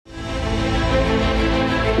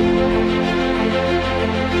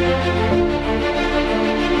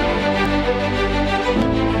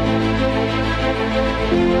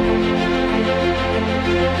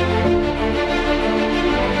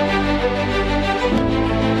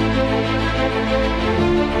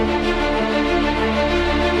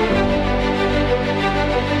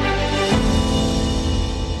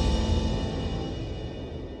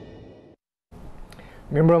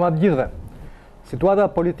mbrëma të gjithëve. Situata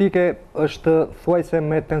politike është thuajse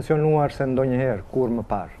me tensionuar se ndonjëherë kur më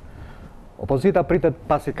parë. Opozita pritet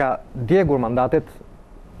pasi ka djegur mandatet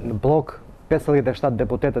në blok 57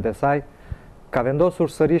 deputetët e saj, ka vendosur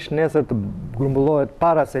sërish nesër të grumbullohet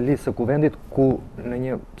para se listë së kuvendit, ku në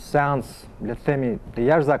një seancë, le të themi, të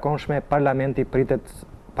jashtëzakonshme,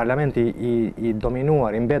 parlamenti i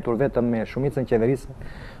dominuar, i mbetur vetëm me shumicën qeverisë,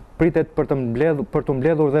 pritet për të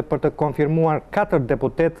mbledhur dhe për të konfirmuar 4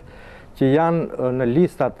 deputet që janë në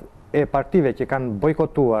listat e partive që kanë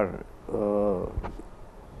bojkotuar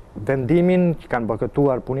vendimin, që kanë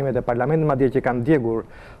bojkotuar punimet e parlamentit, madje që kanë djegur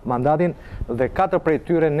mandatin, dhe 4 prej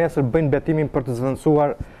tyre nesër bëjnë betimin për të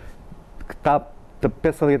zëvendësuar këta të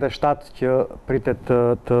 57 që pritet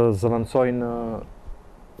të zëvendësojnë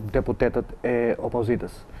deputetët e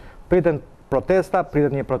opozitës. Pritet protesta,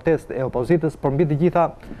 pritet një protestë e opozitës, por mbi të gjitha,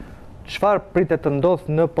 çfarë pritet të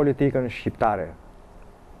ndodhë në politikën shqiptare?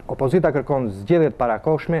 Opozita kërkon zgjedhjet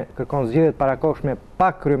parakohshme pa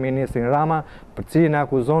kryeministrin Rama, për cilin e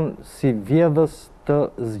akuzon si vjedhës të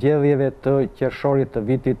zgjedhjeve të qershorit të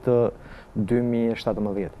vitit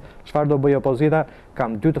 2017. Çfarë do bëjë opozita?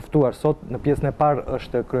 Kam 2 të ftuar sot. Në pjesën e parë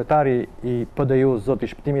është kryetari i PD-ju,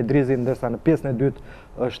 zoti Shpetim Idrizi, ndërsa në pjesën e dytë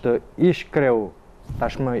është ish kreu,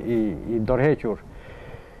 tashmë i dorëhequr,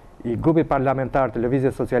 i grupit parlamentar të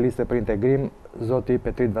Lëvizjes Socialiste për Integrim, zoti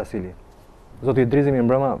Petrit Vasili. Zoti Idrizi, mirë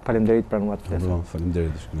mbrëma, faleminderit për pranuar ftesën.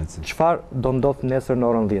 Faleminderit. Çfarë do ndodh nesër në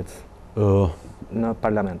orën 10 në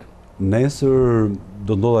parlament? Nesër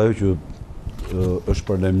do ndodh ajo që është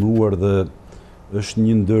paralajmëruar dhe është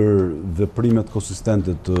një ndër veprimet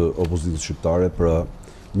konsistente të opozitës shqiptare për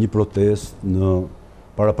një protestë në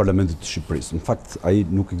para parlamentit të Shqipërisë. Në fakt, ai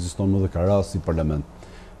nuk ekziston më dhe ka rast si parlament.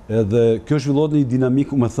 Edhe kjo zhvillohet në një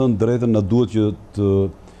dinamikë, me thënë drejtën, na duhet që të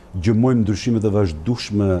gjëmojmë ndryshimet e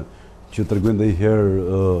vazhdueshme që tregojnë dhe i herë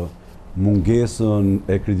mungesën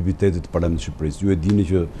e kredibilitetit të parlamentit të Shqipërisë. Ju e dini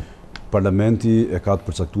që parlamenti e ka të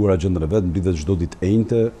përcaktuar agjendën e vet, mbritet çdo ditë e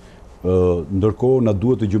njëjtë, ndërkohë na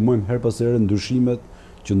duhet të gjëmojmë her pas here ndryshimet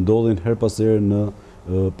që ndodhin her pas here në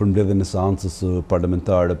përmbledhjen e seancës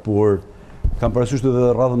parlamentare, por kam parasysh edhe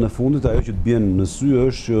radhën e fundit, ajo që të bjen në sy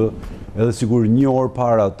është që edhe sigur 1 orë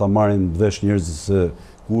para ta marrin vesh njerëzit se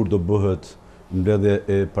kur do bëhet mbledhja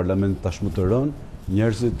e parlamentit tashmë të rënë,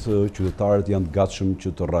 njerëzit, qytetarët janë të gatshëm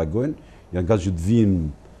që të reagojnë, janë gatshëm që të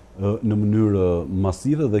vinë në mënyrë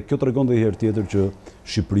masive dhe kjo tregon edhe një herë tjetër që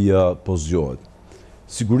Shqipëria po zgjohet.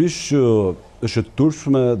 Sigurisht që është e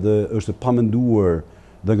turpshme dhe është e pamenduar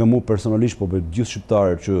dhe nga mua personalisht, po për gjithë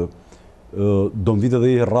shqiptarët që do mvite edhe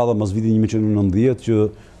një rradha mas vitit 1990 që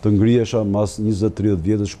të ngrihesha mas 20-30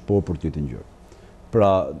 vjetësh po për të njëjtin gjë.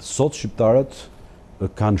 Pra, sot shqiptarët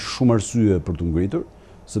kanë shumë arsye për të ngritur,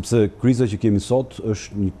 sepse kriza që kemi sot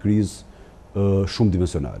është një krizë shumë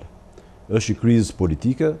dimensionale. Është një krizë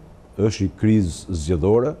politike, është një krizë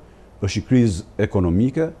zgjedhore, është një krizë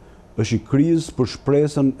ekonomike, është një krizë për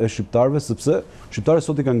shpresën e shqiptarëve, sepse shqiptarët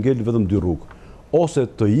sot i kanë ngelur vetëm 2 rrugë. Ose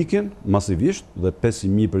të ikin masivisht, dhe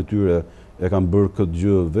 500.000 për tyre e kanë bërë këtë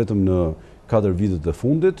gjë vetëm në 4 vitet e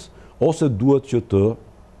fundit, ose duhet që të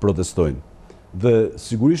protestojnë. Dhe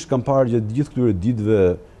sigurisht kam parë gjatë gjithë këtyre ditëve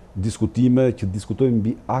diskutime që diskutojnë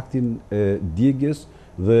mbi aktin e djegjes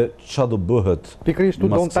dhe ç'a do bëhet. Pikërisht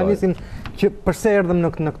do ta nisim që pse erdhëm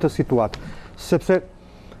në këtë situatë, sepse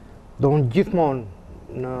do unë gjithmonë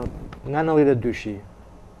nga 92-shi,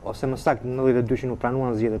 ose më saktë 92-shi nuk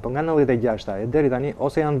pranuan zgjedhjet, por nga 96-ta e deri tani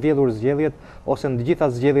ose janë vjedhur zgjedhjet, ose në të gjitha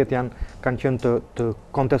zgjedhjet kanë qenë të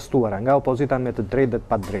kontestuara nga opozita me të drejtë dhe të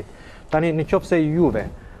padrejtë. Tani nëse juve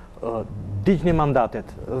digjni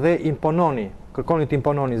mandatet dhe kërkoni të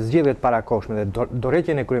impononi zgjedhjet parakohshme dhe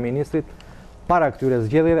dorëheqjen e kryeministrit para këtyre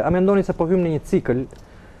zgjedhjeve, a mendoni se po hym në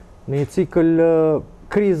një cikël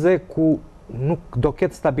krize ku nuk do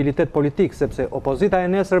ketë stabilitet politik, sepse opozita e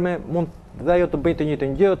nesërme mund dhe ajo të bëjë të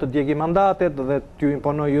njëjtën gjë, të djegë mandatet dhe t'ju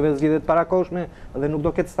imponojë juve zgjedhjet parakohshme dhe nuk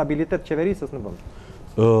do ketë stabilitet qeverisës në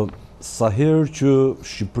vend. Sa herë që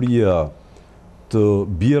Shqipëria të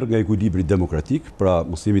bjerë nga ekuilibri demokratik, pra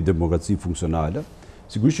mos themi demokraci funksionale,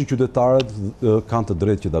 sigurisht që qytetarët kanë të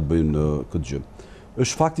drejtë që ta bëjnë këtë gjë.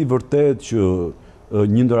 Është fakti vërtet që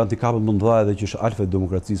një ndër handikapet më të mëdha edhe që është alfa e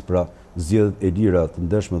demokracisë, pra zgjedhjet e lira, të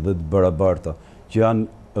ndershme dhe të barabarta, që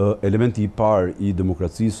janë elementi i parë i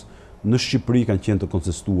demokracisë, në Shqipëri kanë qenë të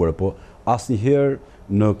kontestuara, po asnjëherë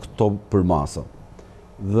në këto përmasa.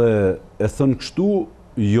 Dhe e thënë kështu,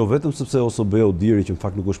 jo vetëm sepse OSB-u diri që në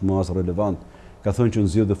fakt nuk është më as relevant, ka thënë që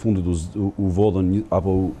në zgjedhjet e fundit u votën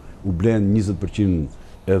apo u blen 20%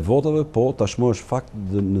 e votave, po tashmë është fakt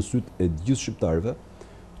në sytë e gjithë shqiptarëve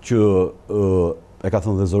që e ka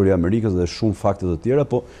thënë dhe zori i Amerikës dhe shumë fakte të tjera,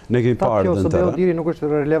 po ne kemi parë Kjo dhe në SBO diri nuk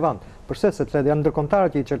është relevant. Përse? Sepse janë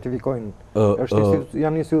ndërkombëtarë që i certifikojnë.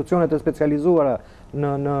 Janë institucionet e specializuara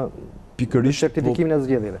në pikërisht certifikimin e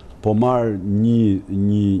zgjedhjeve. Po marr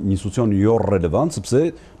një institucion jo relevant,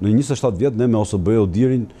 sepse në 27 vjet ne me OSBE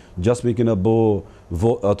dirin gjasme kena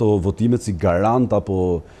bë ato votimet si garant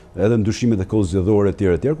apo edhe ndryshimet e kodit zgjedhor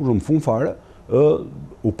etj, kur në fund fare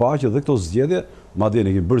u pa që dhe këto zgjedhje, madje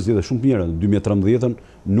ne kemi bërë zgjedhje shumë të mira, në 2013-ën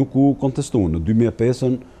nuk u kontestuan, në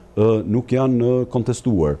 2005-ën nuk janë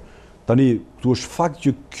kontestuar. Tani, këtu është fakt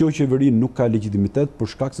që kjo qeveri nuk ka legitimitet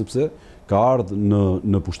për shkak sepse ka ardhur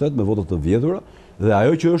në pushtet me votat të vjedhura dhe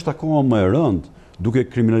ajo që është akoma më e rëndë, duke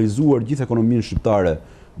kriminalizuar gjithë ekonominë shqiptare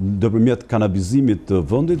nëpërmjet kanabizimit të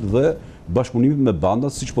vendit dhe bashkëpunimit me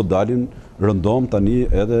bandat, siç po dalin rëndom tani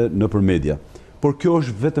edhe nëpër media. Por kjo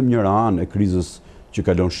është vetëm njëra anë e krizës që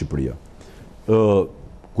kalon Shqipëria.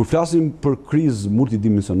 Kur flasim për krizë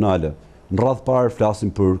multidimensionale, në radhë parë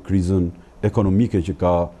flasim për krizën ekonomike që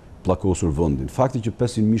ka pllakosur vendin. Fakti që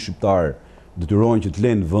 500.000 shqiptarë detyrohen që të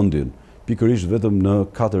lënë vendin pikërisht vetëm në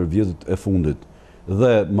 4 vjetët e fundit.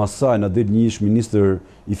 Dhe mas saj na del një ish-ministër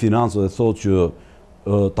i financave dhe thotë që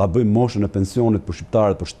ta bëjmë moshën e pensionit për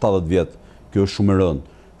shqiptarët për 70 vjet. Kjo është shumë e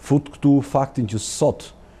rëndë. Fut këtu faktin që sot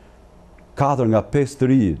 4 nga 5 të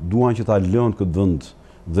ri duan që ta lënë këtë vend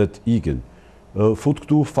dhe të ikin. Fut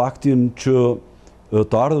këtu faktin që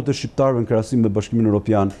të ardhurët e shqiptarëve në krahasim me Bashkimin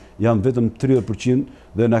Evropian janë vetëm 30%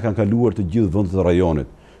 dhe na kanë kaluar të gjithë vendet e rajonit.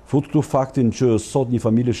 Fut këtu faktin që sot një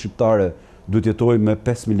familje shqiptare duhet jetojë me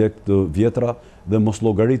 5.000 lekë të vjetra dhe mos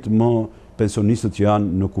llogarit më pensionistët që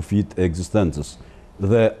janë në kufit e ekzistencës.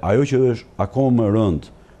 Dhe ajo që është akoma më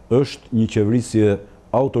rëndë është një qeverisje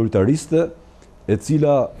autoritariste e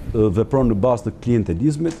cila vepron në bazë të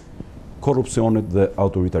klientelizmit, korrupsionit dhe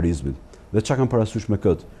autoritarizmit. Dhe çka kanë parasysh me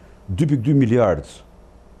këtë? 2.2 miliard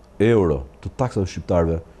euro të taksave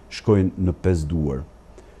shqiptarëve shkojnë në 5 duar.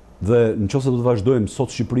 Dhe nëse do të vazhdojmë,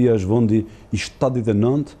 sot Shqipëria është vendi i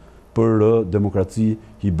 79 për demokraci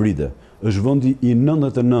hibride. Është vendi i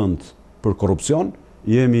 99 për korrupsion,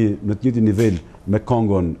 jemi në të njëjtin nivel me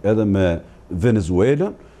Kongon edhe me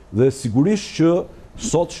Venezuelën dhe sigurisht që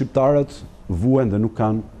sot shqiptarët vuajnë dhe nuk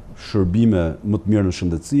kanë shërbime më të mira në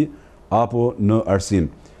shëndetësi apo në arsim.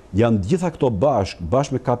 Janë gjitha këto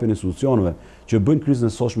bashkë me kapjen e institucioneve që bëjnë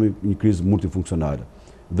krizën e sotshme një krizë multifunksionale.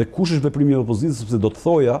 Dhe kush është veprimi i opozitës, sepse do të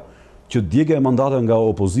thoja që djegja e mandateve nga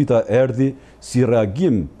opozita erdhi si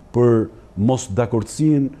reagim për mos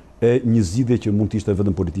dakordsinë e një zgjidhje që mund të ishte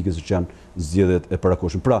vetëm politike, siç janë zgjedhjet e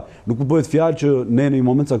parakohshme. Pra, nuk bëhet fjalë që ne në një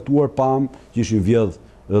moment caktuar pam që ishin vjedh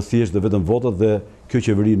thjesht dhe vetëm votat dhe kjo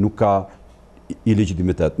qeveri nuk ka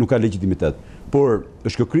legitimitet. Por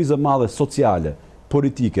është kjo krizë e madhe sociale,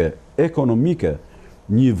 politike, ekonomike,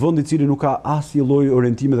 një vend i cili nuk ka asnjë lloj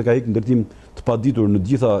orientimi dhe ka ikë në ndërtim të paditur në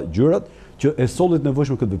gjitha gjërat, që e solli të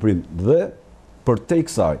nevojshme këtë veprim. Dhe përtej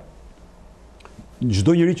kësaj,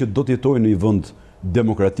 çdo njeri që do të jetojë në një vend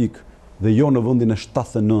demokratik dhe jo në vendin e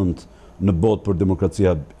 79 në botë për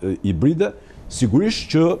demokracia hibride,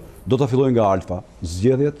 sigurisht që do ta fillojë nga alfa,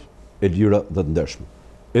 zgjedhjet e lira dhe të ndershme.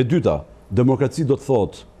 E dyta, demokraci do të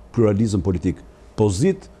thotë pluralizëm politik,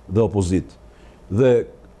 pozitë dhe opozitë. Dhe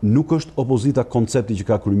nuk është opozita koncepti që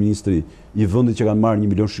ka kryeministri i vendit që kanë marrë 1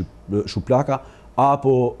 milion shuplaka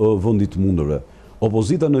apo vendi të mundurve.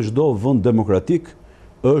 Opozita në çdo vend demokratik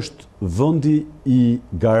është vendi i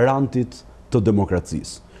garantit të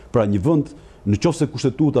demokracisë. Pra një vend, nëse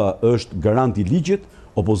kushtetuta është garant i ligjit,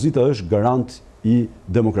 opozita është garant i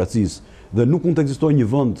demokracisë. Dhe nuk mund të ekzistojë një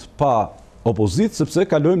vend pa opozitë, sepse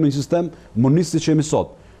kalojmë në një sistem monist siç jemi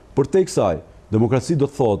sot. Përtej kësaj, demokraci do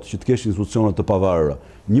të thotë që të kesh institucione të pavarura.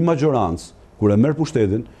 Një majorancë, kur e merr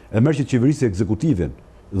pushtetin, e merr që të qeverisë ekzekutivin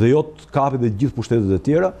dhe jo të kapi dhe gjithë pushtetet e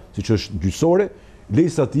tjera, siç është gjyqësori,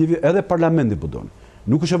 legislativi edhe parlamenti po don.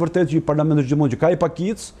 Nuk është e vërtetë që parlamenti është gjithmonë që ka i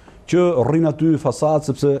pakic që rrin aty fasadë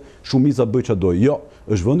sepse shumica bëj çfarë do. Jo,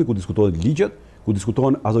 është vendi ku diskutohen ligjet, ku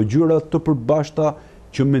diskutohen ato gjëra të përbashkëta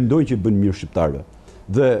që mendojnë që bën mirë shqiptarëve.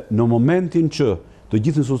 Dhe në momentin që të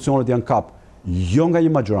gjithë institucionet janë kap jo nga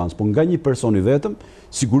një majorancë, por nga një person i vetëm,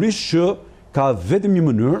 sigurisht që ka vetëm një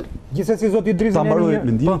mënyrë. Gjithsesi zoti Idrizi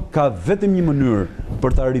ka vetëm një mënyrë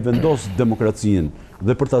për ta rivendosur demokracinë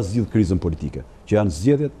dhe për ta zgjidhur krizën politike, që janë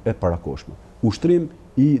zgjedhjet e parakohshme. Ushtrim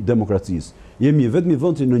i demokracisë. Jemi vetëm i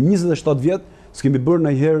vend që në 27 vjet s'kemi bërë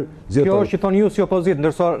ndonjëherë zgjedhje. Kjo është që thoni ju si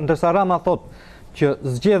opozitë, ndërsa Rama thotë që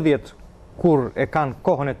zgjedhjet kur e kanë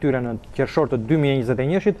kohën e tyre në qershor të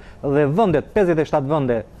 2021-shit dhe vendet 57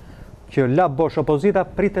 vende që la bosh opozita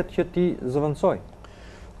pritet që ti zëvendësoj.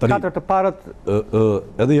 katër të parët.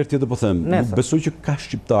 Edhe herë tjetër po them, nuk besoj që ka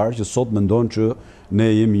shqiptar që sot mendon që ne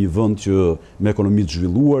jemi një vend që me ekonomi të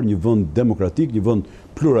zhvilluar, një vend demokratik, një vend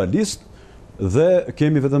pluralist dhe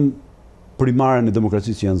kemi vetëm primaren e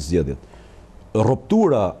demokracisë që janë zgjedhjet.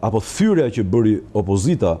 Ruptura apo thyrja që bëri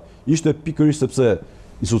opozita ishte pikërisht sepse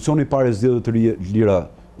institucioni i parë zgjedhje të lira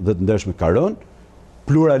dhe të ndershme ka rënë,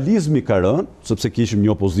 pluralizmi ka rënë, sepse kishim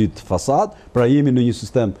një opozit fasad, pra jemi në një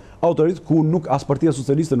sistem autorit ku nuk as Partia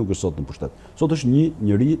Socialiste nuk është sot në pushtet. Sot është një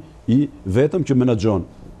njeri i vetëm që menaxhon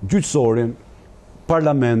gjyqësorin,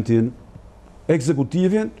 parlamentin,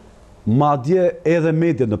 ekzekutivin, madje edhe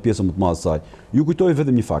mediat në pjesën më të madhe të saj. Ju kujtoj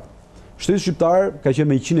vetëm një fakt. Shteti shqiptar ka qenë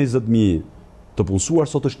me 120.000 të punësuar,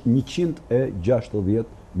 sot është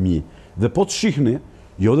 160.000. Dhe po të shihni,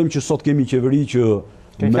 jo vetëm që sot kemi qeveri që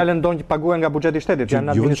fjalën ndonë që paguhen nga buxheti i shtetit,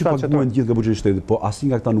 janë jo administratë që paguhen gjithë nga buxheti i shtetit, po asnjë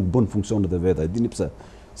nga këta nuk bën funksionet e veta. E dini pse?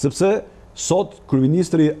 Sepse sot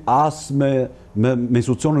kryeministri as me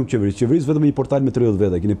institucionin e qeverisë vetëm një portal me 30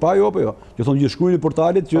 veta. Keni pa ju apo jo? Që thonë gjithë shkruajini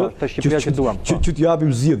portalit që t'ju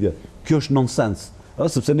japim zgjidhje. Kjo është nonsens.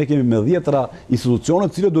 Sepse ne kemi me 10 institucione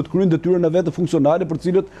të cilët duhet të kryejnë detyrën e vetë funksionale për të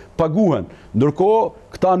cilët paguhen. Ndërkohë,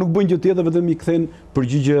 këta nuk bëjnë gjë tjetër vetëm i kthejnë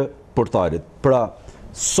përgjigje portalit. Pra,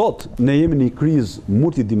 sot ne jemi në një krizë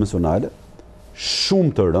multidimensionale,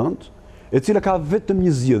 shumë të rëndë, e cila ka vetëm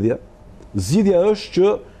një zgjidhje. Zgjidhja është që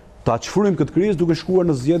ta çfryjmë këtë krizë duke shkuar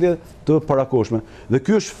në zgjedhje të parakoshme. Dhe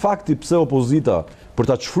ky është fakti pse opozita për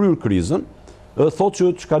ta çfryrë krizën thotë që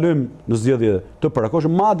të shkalojmë në zgjedhje të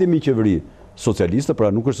parakoshme, madje me qeveri socialiste,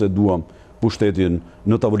 pra nuk është se duam pushtetin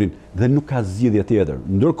në tavolinë, dhe nuk ka zgjidhje tjetër.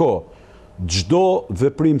 Ndërkohë, çdo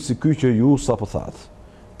veprim si ky që ju sapo thatë,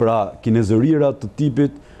 pra kinezërira të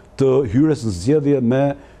tipit të hyrjes në zgjedhje me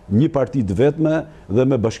një parti të vetme dhe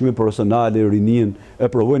me bashkimin profesional e rinin e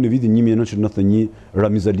provoi në vitin 1991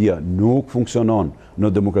 Ramizalia, nuk funksionon në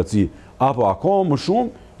demokraci, apo akoma më shumë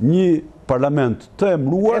një parlament të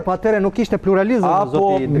emëruar. Po atëre nuk ishte pluralizëm,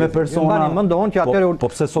 apo me persona. Po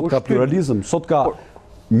pse sot ka pluralizëm? Sot ka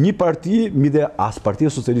një parti, midhe as Partia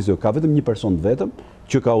Socialiste, ka vetëm një person të vetëm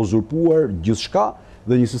që ka uzurpuar gjithçka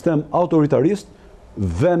dhe një sistem autoritarist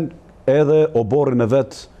vën edhe oborrin e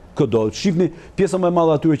vet këdo. Shifni, pjesa më e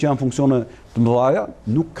madhe atyre që janë funksione të mëdha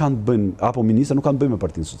nuk kanë të bëjnë, apo ministra nuk kanë të bëjnë me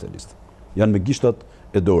Partinë Socialiste. Janë me gishtat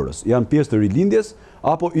e dorës, janë pjesë të rilindjes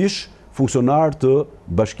apo ish funksionar të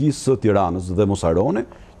Bashkisë së Tiranës dhe mos harroni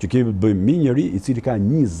që kemi të bëjmë me njëri i cili ka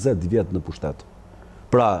 20 vjet në pushtet.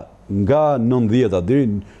 Pra, nga 90-a deri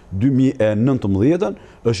në 2019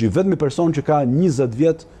 është i vetmi person që ka 20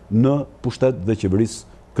 vjet në pushtet dhe qeverisë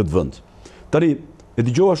këtë vend. Tani, e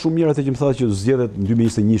dëgjova shumë mirë atë që më tha që zgjedhet në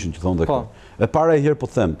 2021 që thonë dhe këtë. E para herë po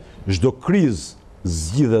them, çdo krizë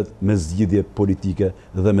zgjidhet me zgjidhje politike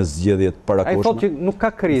dhe me zgjedhje të parakoshme. Ai thotë që nuk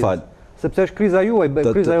ka krizë, sepse është kriza juaj,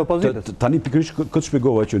 kriza e opozitës. Tani pikërisht këtë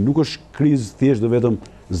shpjegova që nuk është krizë thjesht dhe vetëm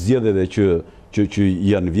zgjedhjeve që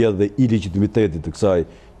janë vjedhë dhe ilegitimiteti të kësaj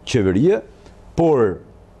qeverie, por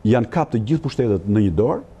janë kap të gjithë pushtetet në një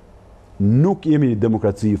dorë. Nuk jemi një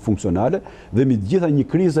demokraci funksionale dhe me gjitha një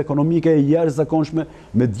krizë ekonomike e jashtëzakonshme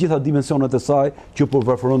me gjitha dimensionet e saj që po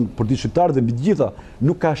varfëron për shqiptarë dhe me gjitha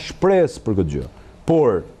nuk ka shpresë për këtë gjë.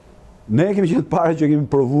 Por ne kemi qenë të parë që kemi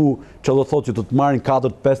provu që do thotë që të marrin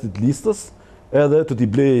 4-5 të listës edhe të t'i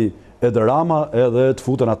blej edhe Rama edhe të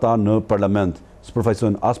futen ata në parlament.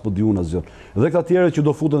 S'përfaqësojnë as po diun as gjë. Dhe këta tjerë që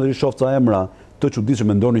do futen dhe rishofca emra të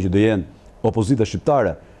çuditshëm mendonin që do jenë opozita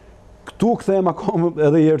shqiptare. Këtu kthehem akoma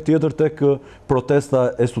edhe një herë tjetër tek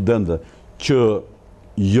protesta e studentëve, që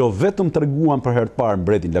jo vetëm treguan për herë të parë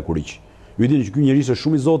mbretin Lakuriq. Ju dini që ky njerëz është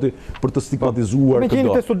shumë i zoti për të stigmatizuar këto.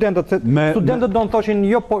 Me studentët, studentët do të thoshin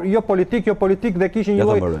jo politik dhe kishin një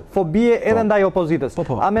lloj fobie edhe ndaj opozitës.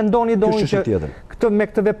 A mendoni doni që këtë me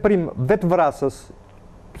këtë veprim vetvrasës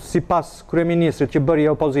sipas kryeministrit që bëri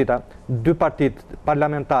opozita, dy partitë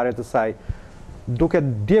parlamentare të saj, duke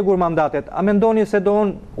djegur mandatet, a mendoni se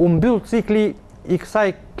u mbyll cikli i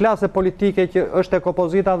kësaj klase politike që është tek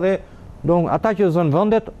opozita dhe ata që zënë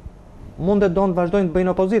vendet mundet vazhdojnë të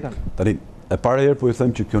bëjnë opozitën? Tani, e para herë po ju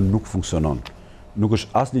them që kjo nuk funksionon. Nuk është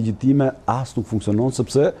as legjitime, as nuk funksionon,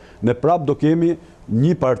 sepse ne prap do kemi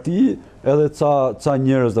një parti edhe ca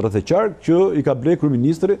njerëz rreth e qark që i ka ble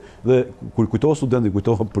kryeministri dhe kur kujtohet studenti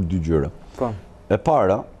kujtohet për dy gjëra. E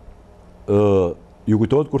para, ju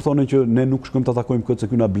kujtohet kur thonin që ne nuk shkojmë ta takojmë këtë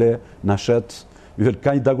se ky na ble, na shet,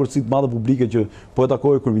 ka një dagorësi të madhe publike që po e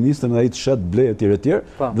takojë kryeministrin dhe ai të shet ble etj.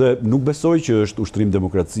 Dhe nuk besoj që është ushtrim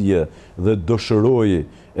demokracie dhe dëshiroj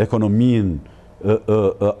ekonominë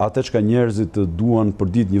atë çka njerëzit duan për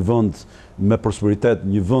ditë një vend me prosperitet,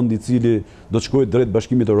 një vend i cili do të shkojë drejt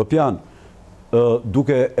Bashkimit Evropian.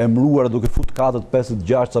 duke emëruar, duke fut 4, 5,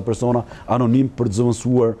 6 ca persona anonim për të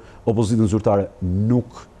zëvendësuar opozitën zyrtare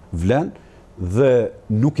nuk vlen dhe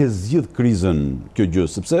nuk e zgjidh krizën kjo gjë,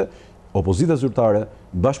 sepse opozita zyrtare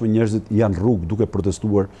bashkë me njerëzit janë rrugë duke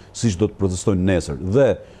protestuar siç do të protestojnë nesër. Dhe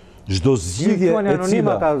çdo zgjidhje e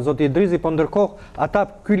cila ata zoti Idrizi, po ndërkohë ata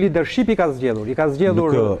ky leadership i ka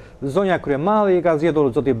zgjedhur zonja Kryemalli, i ka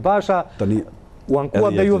zgjedhur zoti Basha. Tani u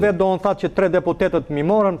ankuat dhe ju vetë do në thatë që 3 deputetët mi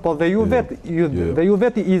morën, po dhe ju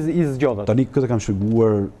vetë i zgjodhët. Tani këtë kam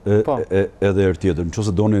shpjeguar edhe herë tjetër.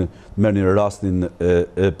 Nëse doni merrni rastin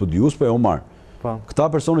e PDU-s, po e Omar.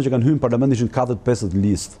 Këta persona që kanë hyrë në parlament ishin 4-5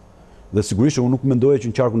 listë. Dhe sigurisht që unë nuk mendoja që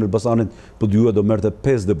në qarkun e Elbasanit PDU-a do merrte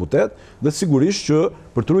 5 deputet, dhe sigurisht që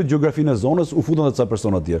për të ruajtur gjeografinë e zonës u futën edhe ca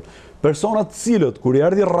persona të tjerë. Persona të cilët kur i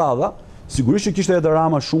erdhi radha, sigurisht që kishte edhe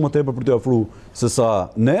Rama shumë më tepër për t'i ofruar se sa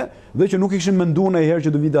ne, dhe që nuk i kishin menduar ndonjëherë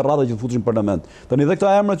që do vinte radha që të futeshin në parlament. Tani dhe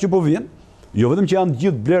këta emrat që po vijnë, jo vetëm që janë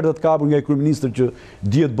gjithë blerë të kapur nga i kryeministri që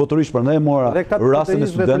dihet botërisht, prandaj e mora rastin e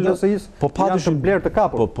studentëve, po patyshim blerë të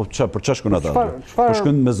kapur. Po për çfarë shkon ata? Po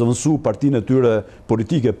shkojnë me zëvendësu partinë e tyre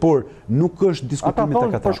politike, por nuk është diskutimi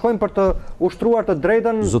tek ata. Po shkojnë për të ushtruar të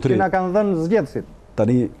drejtën që na kanë dhënë zgjedhësit.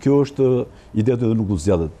 Tani kjo është ide që nuk do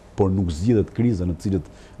zgjatet, por nuk zgjidhet kriza në të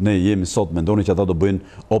cilët ne jemi sot. Mendoni që ata do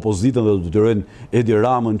bëjnë opozitën dhe do detyrojnë Edi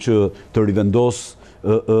Ramën që të rivendos,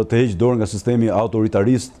 të heqë dorë nga sistemi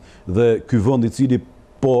autoritarist dhe ky vend i cili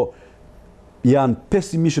po janë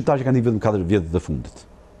 500.000 shqiptarë që kanë qenë vetëm 4 vjet të fundit.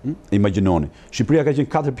 Imagjinoni, Shqipëria ka qenë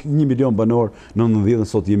 4.1 milion banor në 90-ën,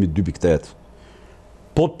 sot jemi 2.8.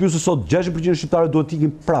 Po të pyesë sot 60% shqiptarë duhet të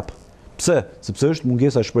ikin prap. Pse? Sepse është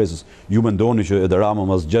mungesa e shpresës. Ju mendoni që Edi Rama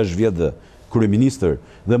mas 6 vjetëve kryeministër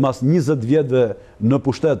dhe mas 20 vjetëve në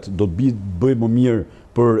pushtet do të bëjë më mirë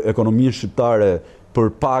për ekonominë shqiptare, për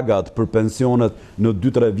pagat, për pensionet në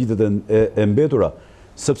 2-3 vitet e mbetura?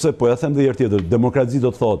 Sepse, po ja them dhe herë tjetër, demokraci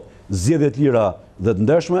do të thotë zgjedhje të lira dhe të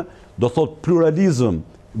ndershme, do të thotë pluralizëm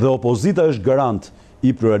dhe opozita është garant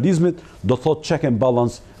i pluralizmit, do të thotë check and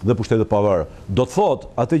balance dhe pushtete pavara. Do të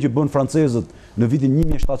thotë atë që bën francezët në vitin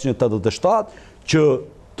 1787 që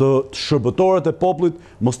të shërbëtorët e popullit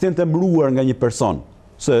mos të jenë emëruar nga një person,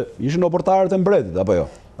 se ishin oportarët e mbretit apo jo,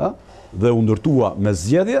 dhe u ndërtua me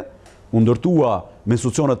zgjedhje, u ndërtua me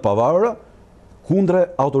institucionet pavarura kundre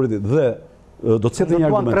autoritetit. Dhe do të them një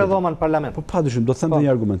argument. Tre dhoma në parlament. Po padyshim, do të them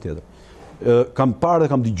një argument tjetër. Kam parë dhe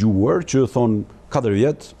kam dëgjuar që thonë 4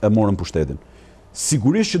 vjet e morën pushtetin.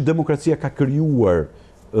 Sigurisht që demokracia ka krijuar,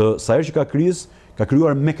 sa herë që ka krizë, ka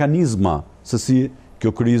krijuar mekanizma se si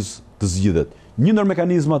kjo krizë të zgjidhet. Një ndër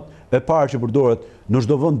mekanizmat e parë që përdoret në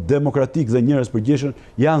çdo vend demokratik dhe njerëz përgjithshëm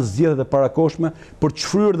janë zgjedhjet e parakohshme për të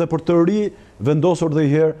shfryrë dhe për të vendosur dhe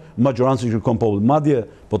herë majorancën që kërkon populli. Madje,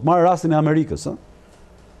 po të marr rastin e Amerikës,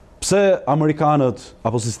 pse amerikanët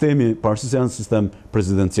apo sistemi, pavarësisht se janë sistem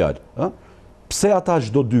prezidencial, pse ata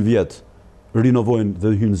çdo 2 vjet rinovojnë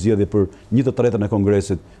dhe hyjnë zgjedhje për 1/3 e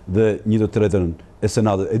Kongresit dhe 1/3 e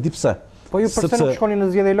Senatit? E di pse? Po ju pse nuk shkoni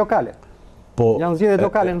në zgjedhje lokale? Po janë zgjedhje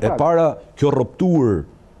lokale në Prag. E para, kjo rupturë,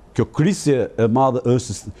 kjo krisje e madhe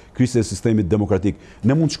është krisje e sistemit demokratik.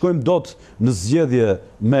 Ne mund të shkojmë dot në zgjedhje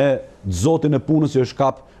me zotin e punës që është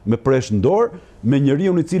kap me presh në dorë, me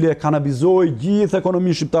njeriu i cili e kanabizoi gjithë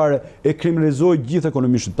ekonominë shqiptare, e kriminalizoi gjithë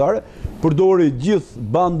ekonominë shqiptare, përdori gjithë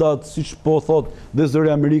bandat, siç po thot dhe zëri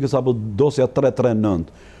Amerikës apo dosja 339.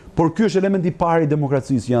 Por ky është elementi i parë i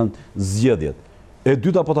demokracisë, janë zgjedhjet. E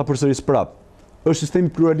dyta, po ta përsëris prap, është sistemi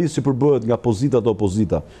pluralist që përbëhet nga pozita dhe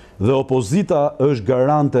opozita. Dhe opozita është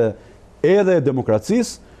garante edhe e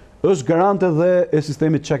demokracisë, është garante dhe e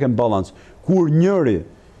sistemit check and balance. Kur njëri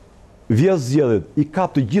vjes zgjedhjet, i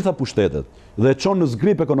kap të gjitha pushtetet dhe e çon në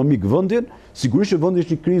zgrip ekonomik vendin, sigurisht që vendi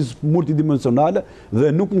është një krizë multidimensionale dhe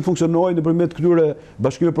nuk mund funksionojë nëpërmjet këtyre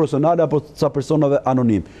bashkimeve profesionale apo ca personave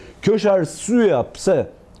anonim. Kjo është arsyeja pse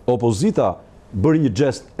opozita bëri një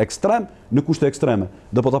gest ekstrem në kushte ekstreme.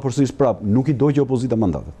 Dhe po ta përsëris prap, nuk i dogje opozita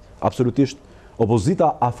mandatet. Absolutisht,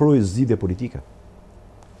 opozita afroi zgjidhje politike.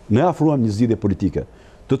 Ne afruam një zgjidhje politike,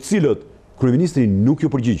 të cilët kryeministri nuk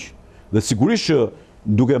ju përgjigj. Dhe sigurisht që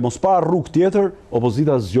duke mos parë rrugë tjetër,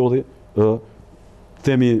 opozita zgjodhi,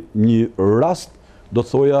 themi një rast, do të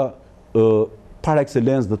thoja par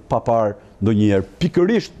excellence dhe të papar ndonjëherë,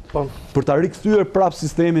 pikërisht për ta rikthyer prap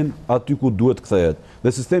sistemin aty ku duhet kthehet.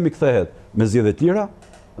 Dhe sistemi kthehet me zgjedhje të lira,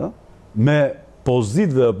 me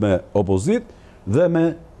pozitë dhe me opozitë dhe me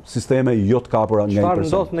sisteme jo të kapura nga një person.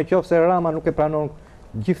 Çfarë ndodh nëse Rama nuk e pranon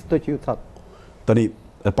gjithë të që ju thatë? Tani,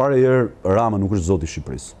 e para herë Rama nuk është zoti i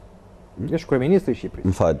Shqipërisë. Është kryeministri i Shqipërisë.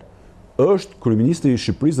 Më fal. Është kryeministri i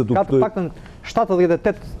Shqipërisë dhe ka të paktën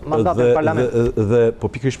 78 mandate në parlament. Dhe po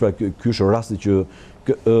pikërisht pra ky është rasti që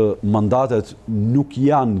mandatet nuk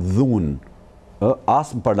janë dhunë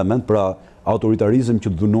as në parlament, pra autoritarizëm që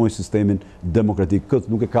dhunoj sistemin demokratik. Këtë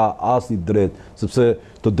nuk e ka asnjë drejtë, sepse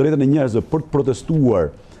të drejtën e njerëzve për të protestuar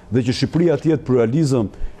dhe që Shqipëria të jetë pluralizëm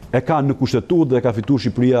e ka në kushtetutë dhe e ka fituar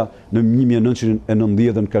Shqipëria në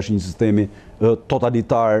 1990 ka një sistemi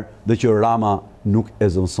totalitar dhe që Rama nuk e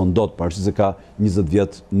zëvendëson dot, pavarësisht se ka 20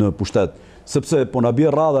 vjet në pushtet. Sepse po na bie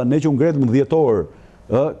rradha ne që u ngretëm 10 orë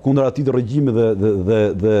kundër atij të regjimit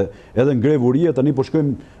dhe edhe ngrevuria, tani po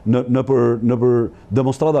shkojmë në për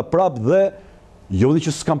demonstrata prap dhe jo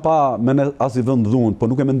që s'kam pa me ne as i vend dhunë, po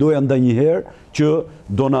nuk e mendoja ndonjëherë që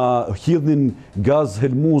do na hidhnin gaz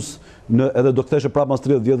helmus edhe do ktheshe prap pas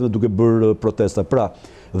 30 vjetëve duke bërë protesta. Pra,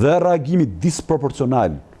 dhe reagimi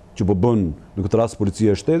disproporcional që po bën në këtë rast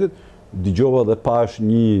policia e shtetit, dëgjova dhe pash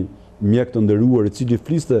një mjek të nderuar i cili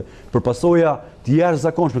fliste për pasoja të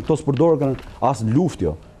jashtëzakonshme, këto s'përdoren as në luftë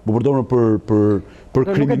jo. Po përdoren për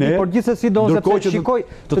kriminal. Por gjithsesi do të shikoj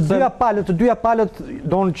të dyja palët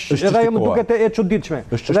don edhe ajo më duket e çuditshme.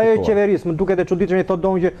 Edhe ajo e qeverisë më duket e çuditshme, i thotë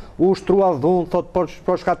don që u shtrua dhunë, thotë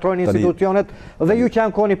po shkatrojnë institucionet dhe ju që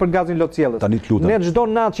ankoni për gazin lotësiellës. Ne çdo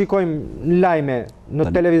natë shikojmë lajme në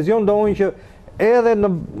televizion doin që edhe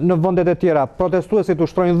në vendet e tjera protestuesit u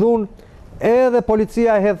shtrojnë dhunë, edhe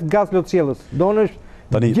policia hedh gaz lotësiellës. Donësh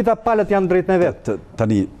gjitha palët janë drejt në vetë.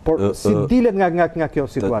 Por si dilet nga kjo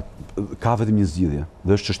situatë? Ka vetëm një zgjidhje,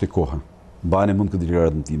 dhe është çështje kohe. Mbajeni mend këtë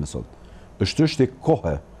deklaratën time sot. Është çështje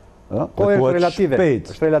kohe. Kohë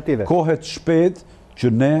relative. Kohë shpejt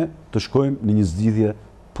që ne të shkojmë në një zgjidhje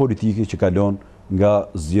politike që kalon nga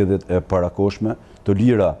zgjedhjet e parakoshme, të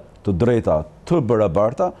lira, të drejta, të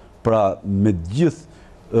barabarta, pra me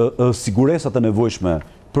gjithë siguresat e nevojshme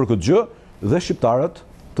për këtë gjë dhe shqiptarët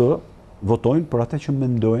të votojnë për atë që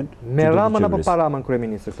mendojnë. Me Ramën apo pa Ramën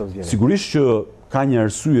kryeminist këto zgjedhje? Sigurisht që ka një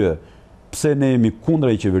arsye pse ne jemi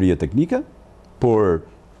kundër qeverie teknike, por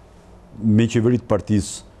me qeveritë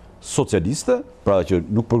Partisë Socialiste, pra që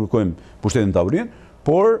nuk përkërkojmë pushtetin tavolinë,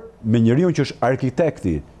 por me njeriu që është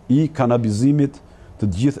arkitekti i kanabizimit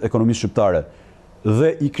të gjithë ekonomisë shqiptare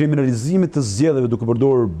dhe i kriminalizimit të zgjedhjeve duke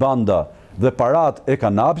përdorur banda dhe parat e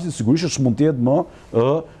kanabisit, sigurisht që mund të jetë më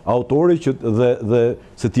autori që dhe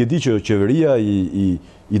se ti e di që qeveria i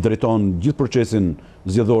drejton gjithë procesin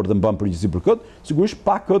zgjedhor dhe mban përgjegjësi për këtë, sigurisht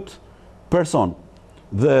pa këtë person.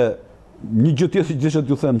 Dhe një gjë tjetër që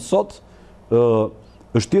t'ju them sot,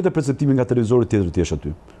 është tjetër perceptimi nga televizori tjetër t'jesh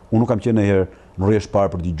aty. Unë nuk kam qenë ndonjëherë në rrjesh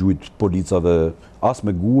parë për t'i gjujt policave as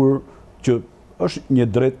me gur, që është një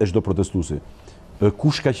drejt e çdo protestuesi.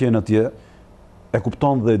 Kush ka qenë atje e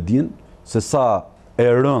kupton dhe e din se sa e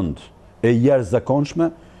rënd e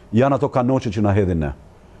jashtëzakonshme janë ato kanoqe që na hedhin ne.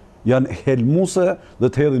 Janë helmuse dhe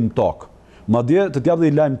të hedhin në tokë. Madje të t'jap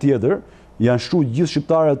dhe një lajm tjetër, janë shkruar gjithë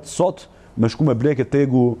shqiptarët sot me shku me bleke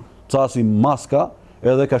tegu casi maska,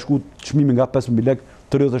 edhe ka shku çmimi nga 5.000 lekë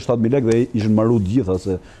 37.000 lekë dhe ishin marru gjitha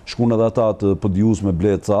se shkuan edhe ata të podius me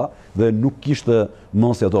ble ca dhe nuk kishte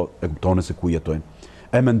mësi ato, e kuptoni se ku jetojnë.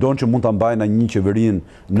 E mendon që mund ta mbajnë një qeverinë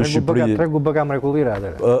në Shqipëri? Tregu bëga mrekulliera atë.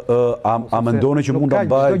 A mendoni që mund ta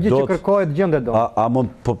mbajë dot? Çdo gjë që kërkohet gjendet dot. A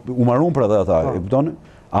mund u marrun për ata, e kuptoni?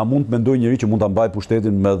 A mund të mendoj njëri që mund ta mbajë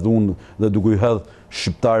pushtetin me dhunë dhe duke i hedh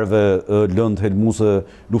shqiptarëve lëndë helmuse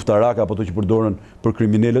luftaraka apo ato që përdoren për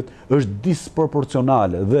kriminalët, është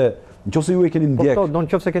disproporcionale dhe nëse ju e keni ndjek. Po do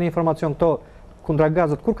nëse keni informacion këto kundra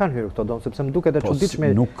gazet, kur kanë hyrë këto don, sepse më duket e çuditshme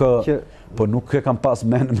që po nuk e kam pas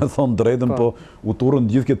mend me thon drejtën, po u turrën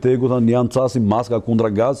gjithë këtë tegu tani janë casi maska kundra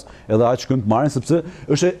gaz, edhe aq shkojnë të marrin sepse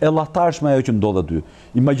është e llatarshme ajo që ndodh aty.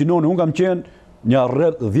 Imagjinoni, un kam qenë një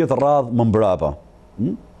 10 radhë më mbrapa.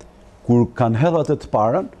 Kur kanë hedhur atë të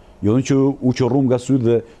parën, jo që u qorrum nga syt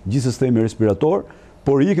dhe gjithë sistemi respirator,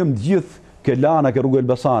 por ikëm gjithë ke lana ke rrugë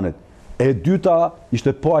Elbasanit. E dyta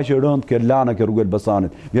ishte po aq e rënd ke lana ke rrugë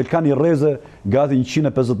Elbasanit. Vjen kanë një rreze gati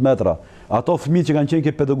 150 metra. Ato fëmijë që kanë qenë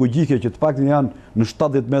ke pedagogjike që të paktën janë në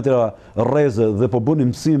 70 metra rreze dhe po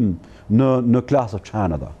bënin mësim në klasa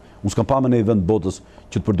çan ata. Unë s'kam pa më në një vend botës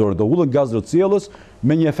që të përdoren të ullën gaz lotësiellës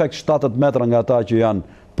me një efekt 70 metra nga ata që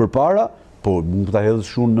janë përpara, po mund ta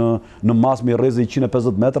hedhësh shumë në masë me rreze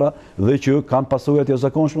 150 metra dhe që kanë pasojë të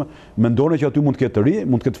jashtëzakonshme. Mendoni që aty mund të ketë të ri,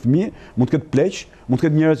 mund të ketë fëmijë, mund të ketë pleq, mund të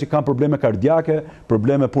ketë njerëz që kanë probleme kardiake,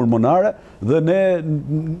 probleme pulmonare dhe ne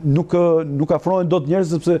nuk afrohen dot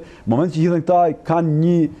njerëz sepse në momentin që hidhen këta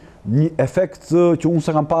kanë një efekt që unë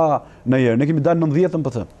s'e kam pa ndonjëherë. Ne kemi dalë 90-ën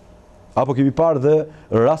për të. Apo kemi parë dhe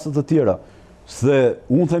raste të tjera. Se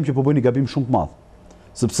unë them që po bëni gabim shumë të madh.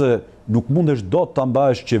 Sepse nuk mundesh dot ta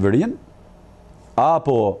mbajësh qeverinë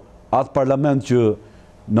apo atë parlament që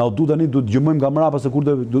na du tani du të gjëmojmë nga mrapa se kur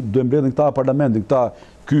do mbledhin këta parlamentin,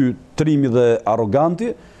 ky trimi dhe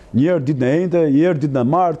arroganti, një herë ditën e njëjtë, një herë ditën e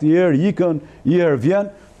martë, një herë ikën, një herë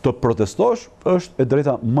vjen, të protestosh është e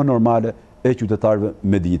drejta më normale e qytetarëve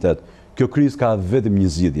me dinjitet. Kjo krizë ka vetëm një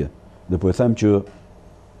zgjidhje. Dhe po e them që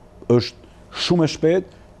është shumë e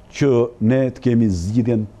shpejtë që ne të kemi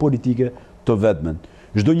zgjidhjen politike të vetmen.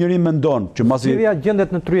 Çdo njeri mendon që masi zgjidhja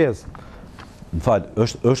gjendet në tryezë.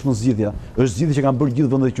 Është më zgjidhja, është zgjidhja që kanë bërë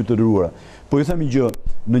gjithë vendet që të rruara. Po ju them një gjë,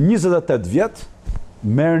 në 28 vjet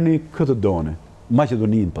merrni këtë doni.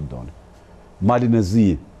 Maqedoninë po doni.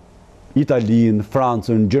 Malinezi, Italinë,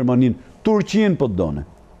 Francën, Gjermaninë, Turqinë po doni.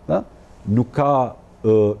 Nuk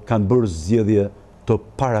kanë bërë zgjedhje të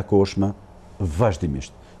parakoshme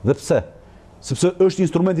vazhdimisht. Dhe pse? Sepse është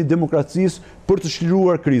instrumenti i demokracisë për të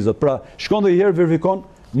shliruar krizat. Pra, shkon dhe i herë verifikon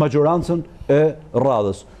majorancën e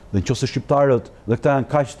radhës. Dhe nëse shqiptarët dhe këta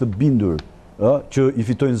janë kaq të bindur që i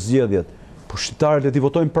fitojnë zgjedhjet, po shqiptarët le t'i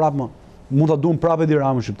votojnë prapë, mund ta duan prapë Edi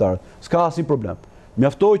Ramën shqiptarët. S'ka asnjë problem.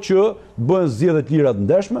 Mjaftoi që bëhen zgjedhje të lira të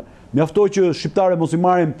ndershme, mjaftoi që shqiptarët mos i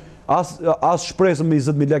marrin as shpresën me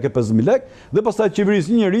 20.000 lekë e 50.000 lekë, dhe pastaj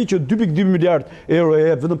qeverisë një njeri që 2.2 miliard euro e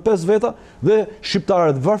jep vetëm 5 veta, dhe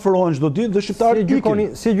shqiptarët varfërohen çdo ditë dhe shqiptarët ikin.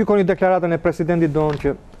 Si gjykoni deklaratën e presidentit Don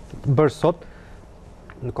që bërë sot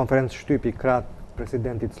në konferencë shtypi krah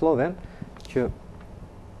presidentit sloven, që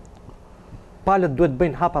palët duhet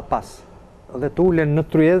bëjnë hapa pas dhe të ulen në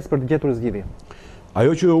tryezë për të gjetur zgjidhje?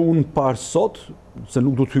 Ajo që unë parë sot, se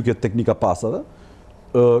nuk do të hyjë teknika pasave,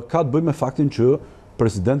 ka të bëjë me faktin që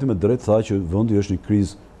presidenti me drejt tha që vendi është një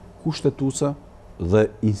krizë kushtetuese dhe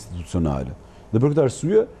institucionale. Dhe për këtë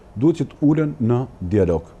arsye duhet që të ulen në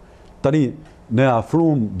dialog. Tani ne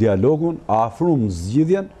afrojmë dialogun, afrojmë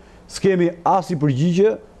zgjidhjen, s'kemi as i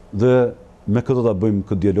përgjigje dhe me këtë ta bëjmë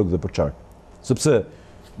këtë dialog dhe për çfarë. Sepse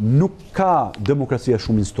nuk ka demokracia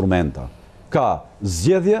shumë instrumenta. Ka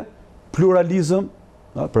zgjedhje, pluralizëm,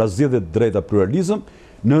 pra zgjedhje drejta pluralizëm.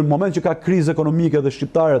 Në moment që ka krizë ekonomike dhe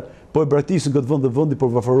shqiptarët po e braktisin këtë vend dhe vendi po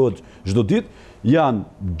varfërohet çdo ditë, janë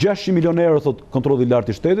 600 milionë euro, thot kontrolli i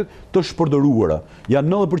lartë i shtetit, të shpërdoruara.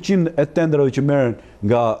 Janë 90% e tenderave që merren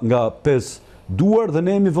nga 5 duar dhe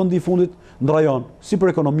ne jemi vendi i fundit në rajon, si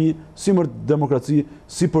për ekonomi, si për demokraci,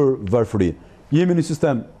 si për varfëri. Jemi në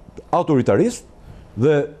sistem autoritarist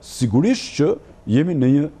dhe sigurisht që jemi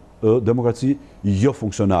në një demokraci jo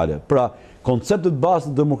funksionale. Pra, konceptet bazë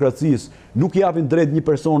të demokracisë nuk japin drejt një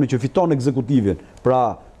personi që fiton ekzekutivin,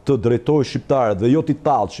 pra të drejtojë shqiptarët dhe jo t'i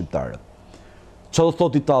tallë shqiptarët. Çfarë do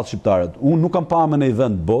thotë t'i tallë shqiptarët? Unë nuk kam parë në një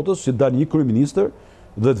vend botës që dal një kryeministër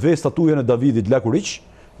dhe të vej statujën e Davidit Lakuriç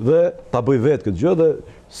dhe ta bëj vetë këtë gjë dhe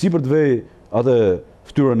sipër të vej atë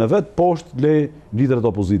fytyrën e vet poshtë lej liderët e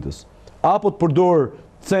opozitës. Apo të përdor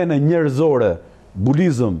cene njerëzore,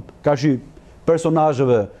 bulizëm, kashi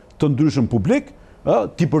personazheve të ndryshëm publik,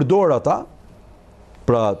 ti përdor ata,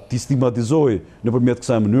 pra ti stigmatizoj nëpërmjet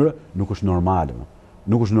kësaj mënyre, nuk është normale.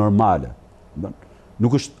 Nuk është normale.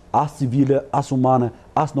 Nuk është as civile, as humane,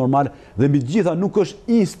 as normale, dhe mbi të gjitha nuk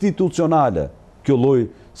është institucionale kjo lloj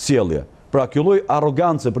sjellje. Pra kjo lloj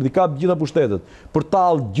arrogance për t'i kapë gjitha pushtetet, për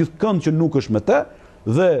tallë gjithkënd që nuk është me te,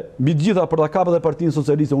 dhe mbi të gjitha për ta kapë edhe Partinë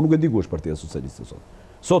Socialiste, unë nuk e di ku është Partia Socialiste sot.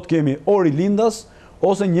 Sot kemi ori lindas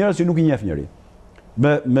ose njerëz që nuk i njeh njëri.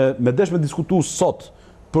 Me desh me diskutu sot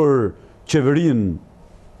për qeverinë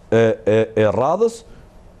e radhës,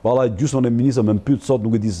 vallai gjysmën e ministrëve më pyet sot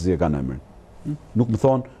nuk e di se si e kanë emrin. Nuk më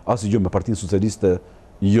thon asgjë me Partinë Socialiste,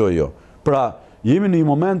 jo. Pra, jemi në një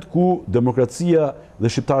moment ku demokracia dhe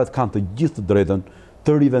shqiptarët kanë të gjithë të drejtën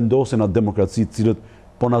të rivendosen atë demokraci të cilët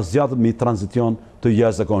po na zgjatët me një tranzicion të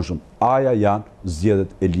jashtëzakonshëm. Aja janë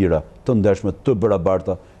zgjedhjet e lira, të ndershme, të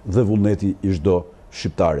barabarta dhe vullneti i çdo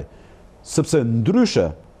shqiptari. Sepse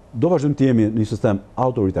ndryshe do vazhdojmë të jemi në një sistem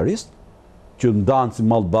autoritarist që ndanë si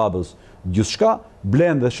mall babës gjithçka,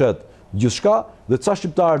 blen dhe shet gjithçka, dhe ca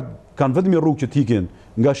shqiptarë kanë vetëm një rrugë që t'ikin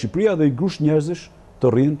nga Shqipëria dhe i grush njerëzish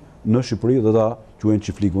të rrinë në Shqipëri dhe ta quajnë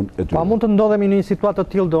çiflikun e tyre. Pa mund të ndodhemi në një situatë të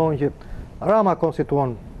tillë don që Rama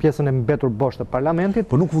konstituon pjesën e mbetur bosh të parlamentit.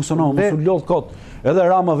 Po nuk funksionon, mos u lodh kot. Edhe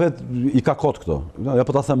Rama vet i ka kot këto. Ja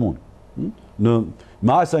po ta them unë.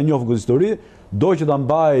 Me aq sa e njoh këtë histori, do që ta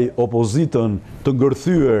mbaj opozitën të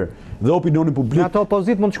ngërthyer dhe opinionin publik. Në ato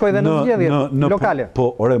opozit mund të shkojë edhe në zgjedhje lokale. Po,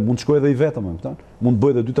 mund të shkojë edhe i vetëm, mund të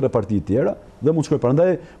bëjë edhe 2-3 parti tjera dhe mund të shkojë.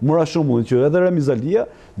 Prandaj mora shembullin që edhe Remizalia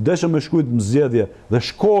deshëm me shkruajt në zgjedhje dhe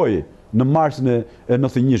shkoi në marsin e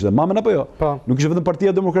 91-shit. Mamën apo jo? Nuk ishte vetëm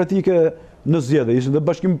Partia Demokratike në zgjedhje, ishin dhe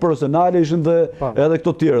Bashkimi Profesional, ishin dhe edhe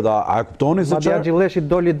këto tjerë. A kuptoni se çfarë? Madje Xhilleshi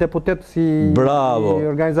doli deputet si i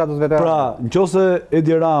organizatës veterane. Pra, nëse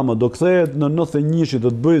Edi Rama do kthehet në 91-shit do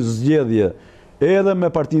të bëjë zgjedhje edhe me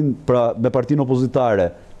partinë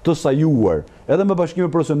opozitare të sajuar, edhe me bashkime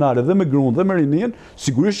profesionale, dhe me grunë, dhe me rinin,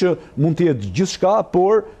 sigurisht që mund të jetë gjithçka,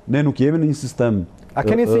 por ne nuk jemi në një sistem. A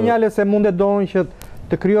keni sinjale se mundet donë që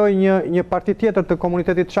të krijoj një parti tjetër të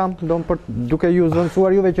komunitetit Çam, duke ju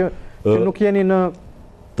zëvendësuar juve që nuk jeni në...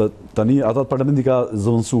 Tani, ata të parlamenti ka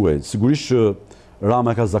zëvendësuar. Sigurisht që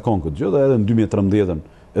Rama ka zakon këtë gjë, dhe edhe në 2013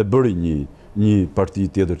 e bëri një parti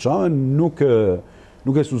tjetër Çame,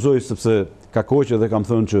 nuk e suzoj sepse ka koqe dhe kam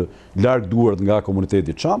thënë që larg duart nga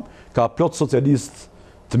komuniteti Çam, ka plot socialist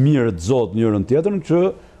të mirë të zot njërën tjetërn që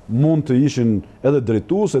mund të ishin edhe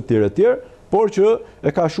drejtues e tjerë, por që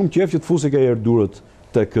e ka shumë qef që të fusi ka herë durët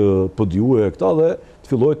tek PDU e këta dhe të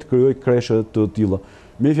filloj të krijoj kreshe të tilla.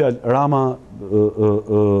 Me fjalë, Rama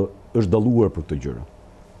është dalluar për këtë gjëra.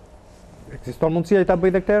 Ekziston mundësia i ta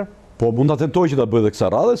bëjë këtë? Po mund ta tentoj që ta bëjë dhe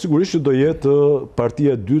kësa radhe, sigurisht që do jetë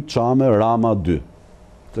partia 2 Çame Rama 2.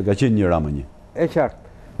 Se ka qenë një Rama 1. E qartë.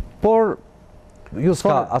 Por ju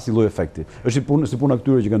s'ka asnjë lloj efekti. Është si puna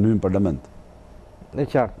këtyre që kanë hyrë në parlament. E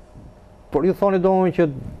qartë. Por ju thoni domun që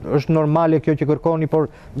është normale kjo që kërkoni, por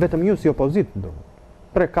vetëm ju si opozitë,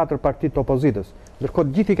 3-4 partitë opozitës,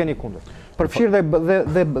 ndërkohë gjithë i keni kundër. Përfshirë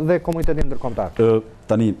dhe komunitetin ndërkombëtar.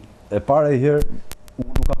 Tani, e para herë unë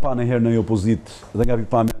nuk ka pa në herë në opozitë dhe nga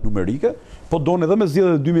pikpamja numerike, po donë edhe me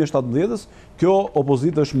zgjedhjet e 2017-s, kjo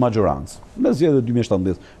opozitë është majorancë. Me zgjedhjet e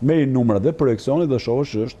 2017, merri numrat dhe projekcionet dhe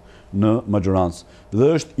shohësh që është në majorancë. Dhe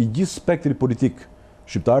është i gjithë spektri politik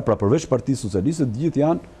shqiptar, pra përveç Partisë Socialiste, gjithë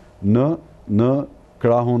janë në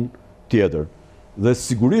krahun tjetër. Dhe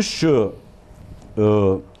sigurisht që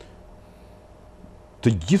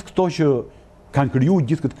të gjithë këto që kanë krijuar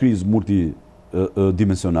gjithë këtë krizë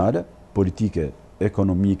multidimensionale, politike,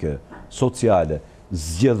 ekonomike, sociale,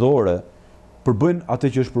 zgjedhore, përbëjnë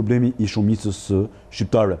atë që është problemi i shumicës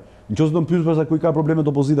shqiptare. Nëse do të pyes përsa ku ka problemet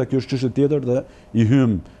opozita, kjo është çështje tjetër dhe i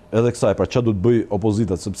hym edhe kësaj, pra çfarë do të bëj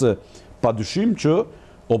opozita, sepse padyshim që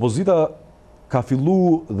opozita ka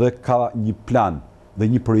filluar dhe ka një plan dhe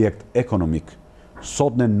një projekt ekonomik.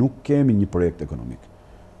 Sot ne nuk kemi një projekt ekonomik.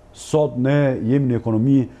 Sot ne jemi në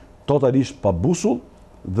ekonomi totalisht pa busull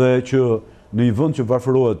dhe që në një vend që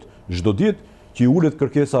varfërohet çdo ditë, që i ulet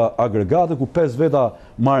kërkesa agregate, ku 5 veta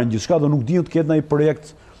marrin gjithçka dhe nuk dinë të ketë ndonjë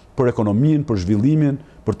projekt për ekonominë, për zhvillimin,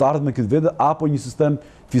 për të ardhmen këtë vete, apo një sistem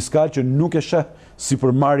fiskal që nuk e sheh si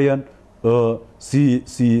përmarrjen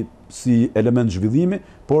si element zhvillimi,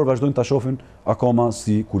 por vazhdojnë ta shohin akoma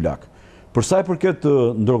si kulak. Për sa i përket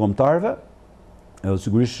ndërkombëtarëve,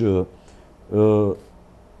 sigurisht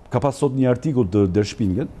ka pas sot një artikull të Der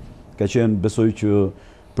Spiegel, ka qenë besoj që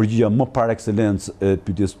përgjigja më par excellence e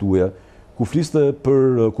pyetjes tuaja, ku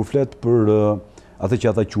flet për atë që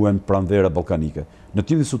ata quajnë pranvera ballkanike. Në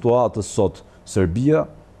të situatës sot, Serbia,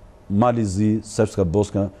 Malizi, Srpska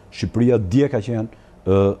Bosna, Shqipëria, dje ka qenë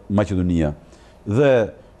Maqedonia.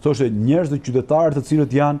 Dhe thoshte njerëz dhe qytetarë të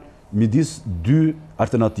cilët janë midis dy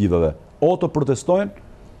alternativave, o të protestojnë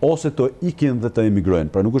ose të ikin dhe të emigrojnë.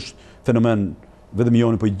 Pra nuk është fenomen vetëm i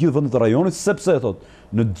joni, po i gjithë vendet e rajonit, sepse thot,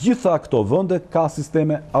 në gjitha këto vende ka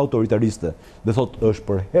sisteme autoritariste. Dhe thot, është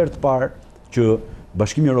për herë të parë që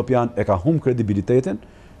Bashkimi Evropian e ka humbur kredibilitetin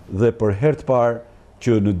dhe për herë të parë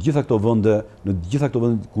që në gjitha këto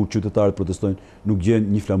vende ku qytetarët protestojnë, nuk gjen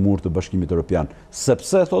një flamur të Bashkimit Evropian.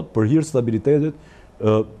 Sepse thot, për hir të stabilitetit,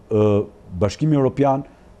 Bashkimi Evropian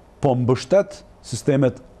po mbështet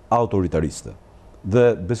sistemet autoritariste.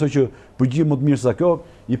 Dhe besoj që përgjigje më të mirë sa kjo,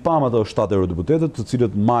 i pam ato 7 eurodeputetët, të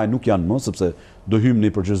cilët maj nuk janë më, sepse do hymë në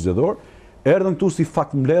një proces zgjedhor, erdhën këtu si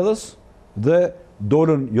fakt mbledhës dhe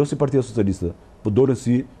dolën jo si Partia Socialiste, por dolën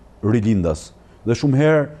si rilindas. Dhe shumë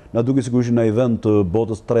herë na duket sigurisht në një vend të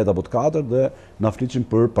botës 3 apo 4 dhe na fliçin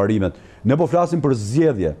për parimet. Ne po flasim për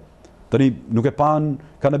zgjedhje. Tani nuk e pan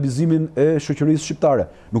kanabizimin e shoqërisë shqiptare.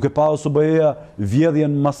 Nuk e pa OSBE-ja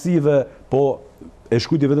vjedhjen masive, po e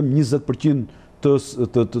shkruajti vetëm 20%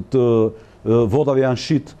 të votave janë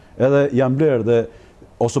shit, edhe janë blerë dhe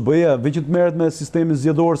OSBE-ja veç që të merret me sistemin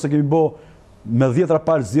zgjedhor se kemi bë me 10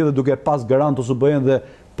 palë zgjedhje duke pas garant OSBE-n dhe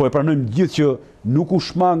po e pranojmë gjithë që nuk u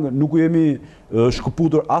shmang, nuk u jemi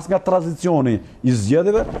shkëputur as nga tranzicioni i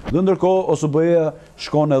zgjedhjeve, dhe ndërkohë OSBE-ja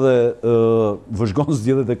shkon edhe vëzhgon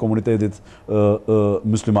zgjedhjet e komunitetit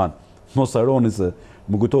musliman. Mos harroni se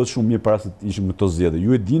më kujtohet shumë mirë para se të ishim në këto zgjedhje.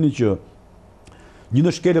 Ju e dini që një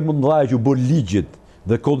në shkelje më të mëdha që u bë ligjit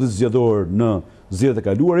dhe kodit zgjedhor në zgjedhjet e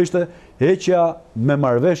kaluara ishte heqja me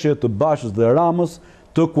marrëveshje të Bashës dhe Ramës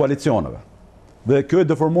të koalicioneve. Dhe kjo e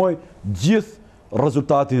deformoi gjithë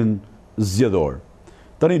rezultatin zgjedhor.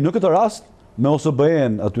 Tani në këtë rast me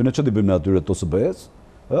OSBE-n aty ne çfarë bëjmë në atyre të OSBE-s,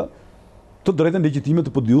 të drejtën legjitime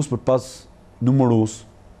të PDU-s për pas numërues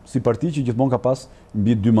si parti që gjithmonë ka pas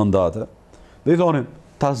mbi 2 mandate, dhe i thonin,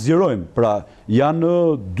 ta zgjerojmë, pra janë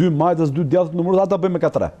 2 majtës, 2 djathtë numëruar, ata bëjmë me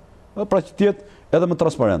 4. Pra që tjetë edhe më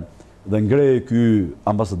transparent. Dhe ngrej ky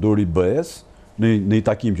ambasadori i BE-s në një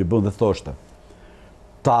takim që bën dhe thoshte,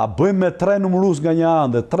 ta bëjmë me 3 numërues nga një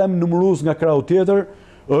anë dhe 3 numërues nga krahu tjetër,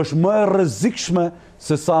 është më e rrezikshme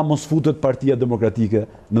se sa mos futet Partia Demokratike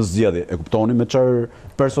në zgjedhje. E kuptoni me çfarë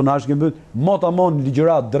personazh kemi bërë? Motamon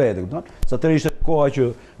ligjërat drejtë, kupton? Sa atëherë ishte koha që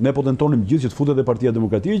ne po tentonim gjithë që të futet dhe Partia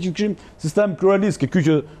Demokratike, që kishim sistem pluralist, ky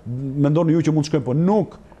që mendoni ju që mund të shkojnë, po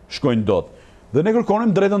nuk shkojnë dot. Dhe ne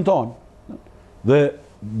kërkonim drejtën tonë. Dhe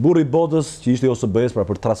burri i botës që ishte OSB-s pra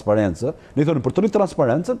për transparencë, ne thonim për të rritur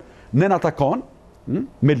transparencën, ne na takon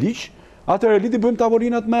me ligj. Atëherë eliti bëjmë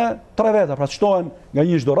tavolinat me 3 veta, pra shtohen nga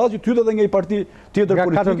një çdo radhë, tytet edhe nga një parti tjetër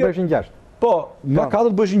politike. Nga 4 bëshin 6. Po, nga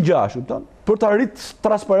 4 bëshin 6, kupton? Për të arrit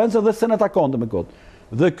transparencën dhe se ne takonte me kot.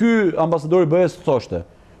 Dhe ky ambasadori i BE-s thoshte,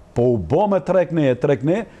 po u bë me 3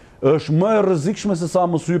 ne, është më e rrezikshme se sa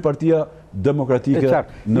mos hyj Partia Demokratike.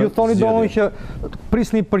 Ju thoni domun që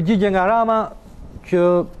prisni përgjigje nga Rama që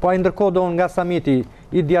po ai ndërkohë domun nga samiti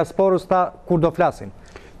i diasporës ta kur do flasin.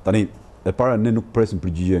 Tani, e para ne nuk presim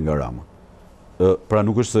përgjigje nga Rama. Pra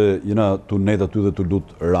nuk është se jena të net aty dhe të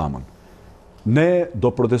lut Ramën. Ne do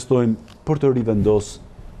protestojmë për të rivendos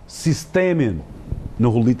sistemin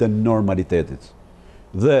në hullit e normalitetit.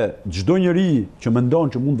 Dhe çdo njeri që mendon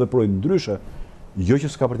që mund veprojë ndryshe, jo që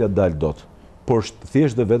s'ka për t'ia dalë dot, por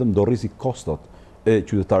thjesht dhe vetëm do rrisi kostot e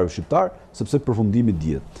qytetarëve shqiptar, sepse përfundimi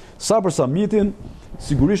dihet. Sa për samitin,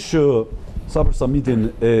 sigurisht që sa për samitin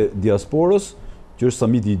e diasporës, që është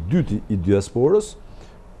samiti i dytë i diasporës,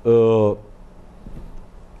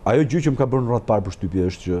 ajo gjë që më ka bërë në radhë parë përshtypje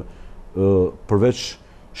është që përveç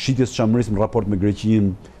shitjes çamërisë në raport me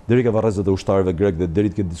Greqinë, deri ka varrezat e ushtarëve grek dhe deri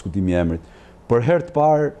te diskutimi i emrit, për herë të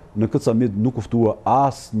parë në këtë samit nuk u ftua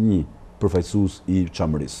asnjë përfaqësues i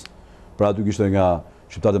çamërisë. Pra aty kishte nga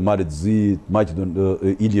shqiptarët e Malit Zit,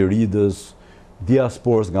 Iliridës,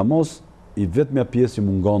 diasporës nga mos, i vetmja pjesë që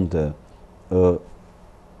mungonte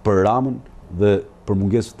për Ramën dhe për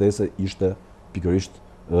mungesë ftese ishte pikërisht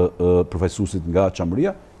përfaqësuesit nga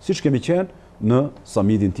çamëria, siç kemi qenë në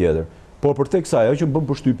samitin tjetër. Por për tek kësaj, ajo që më bën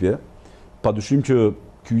përshtypje, padyshim që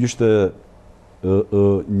ky ishte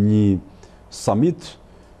një samit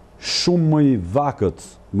shumë më i vakët,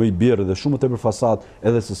 më i bjerë dhe shumë më tepër fasad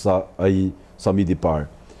edhe se sa ai samiti i parë.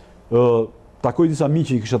 Takoj disa miq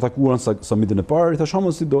që i kisha takuar në samitin e parë, i thash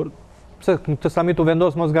hamon si dorë. Pse këtë samit u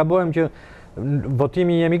vendos mos gabojmë që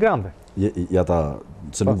votimi i emigrantëve. Ja ta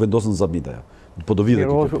se nuk vendosën samit ajo. Po do vi dhe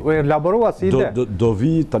kjo. Elaborua si ide. Do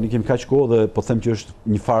vi, tani kemi kaq kohë dhe po them që është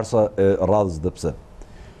një farsa e radhës dhe pse.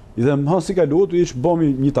 I them, si ka luajtur, ish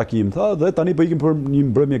bëmi një takim, tha, dhe tani po ikim për një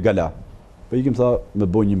mbrëmje gala. Po ikim tha me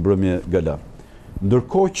bëj një mbrëmje gala.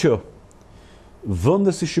 Ndërkohë që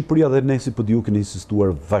vende si Shqipëria dhe ne si PDU kemi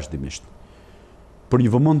insistuar vazhdimisht. Për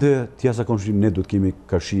një vëmendje të jashtëzakonshme ne duhet kemi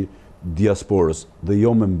karshi diasporës dhe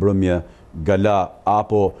jo me mbrëmje gala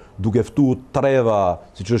apo duke ftuar treva,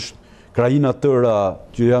 siç është krajina tëra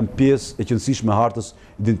që janë pjesë e qëndësishme hartës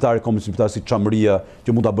identitare kombëtar si çamëria,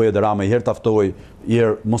 që mund ta bëjë edhe Rama, herë taftoi,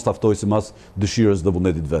 herë mos taftoi sipas dëshirës dhe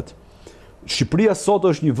vullnetit vet. Shqipëria sot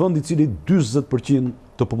është një vend i cili 40%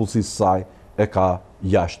 të popullsisë së saj e ka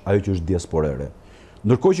jashtë, ajo që është diasporere.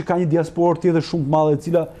 Ndërkohë që ka një diasporë tjetër shumë të madhe e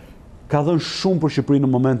cila ka dhënë shumë për Shqipërinë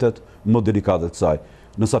në momentet më delikate të saj.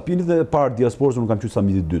 Në samitin e parë diasporës unë kam qenë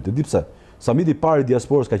samiti i dytë. Di pse? Samiti i parë i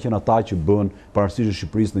diasporës ka qenë ata që bën parasysh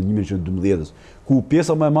Shqipërisë në 1912-s, ku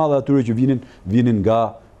pjesa më e madhe atyre që vinin nga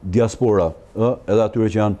diaspora, edhe atyre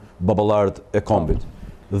që janë baballarët e kombit.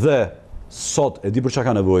 Dhe sot e di për çka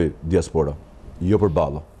ka nevojë diaspora, jo për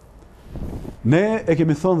balla. Ne e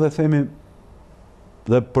kemi thënë dhe themi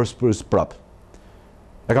dhe përsëris prap.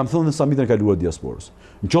 E kam thënë në samitin e kaluar diasporës.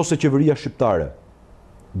 Nëse qeveria shqiptare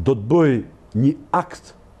do të bëjë një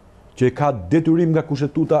akt që e ka detyrim nga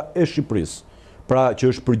kushtetuta e Shqipërisë, pra që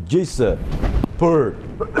është përgjegjëse për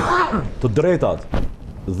të drejtat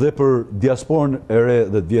dhe për diasporën e re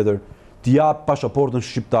dhe të vjetër, të jap pasaportën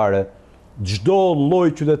shqiptare çdo lloj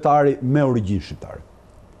qytetari me origjinë shqiptare.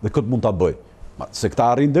 Dhe këtë mund ta bëj. Se këta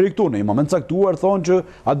arrin deri këtu, në një moment caktuar thonë që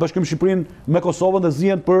atë bashkim Shqipërinë me Kosovën dhe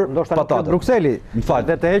zihen për patatë. Brukseli.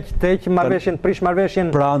 Dhe të heq marrëveshjen, prish marrëveshjen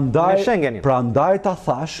me Schengenin. Prandaj ta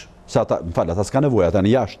thash se ata, ata s'ka nevojë, ata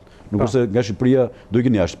janë jashtë. Nuk është se nga Shqipëria do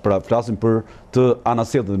ikin jashtë, pra flasim për të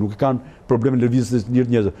anasjellët, nuk e kanë problemin lëvizjes të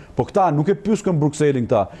njerëzve. Po këta nuk e pyskën Brukselin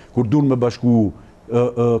këta kur duan me bashku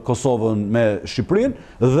Kosovën me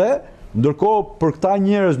Shqipërinë dhe ndërkohë për këta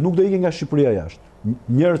njerëz nuk do ikin nga Shqipëria jashtë.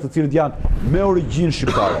 Njerëz të cilët janë me origjinë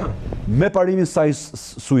shqiptare, me parimin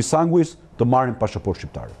sui sanguis të marrin pasaportë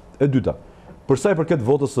shqiptare. E dyta, për sa i përket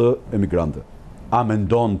votës së emigrantëve, a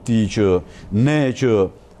mendon ti që ne që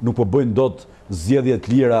nuk po bëjnë dot zgjedhje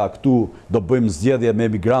të lira këtu, do bëjmë zgjedhje me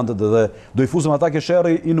emigrantët dhe do i fuzim ata ke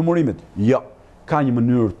sherri i numërimit? Jo, ka një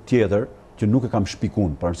mënyrë tjetër që nuk e kam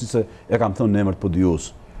shpikun, pavarësisht se e kam thënë në emër të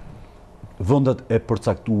podius. Vendet e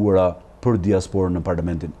përcaktuara për diasporën në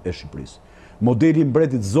parlamentin e Shqipërisë. Modeli i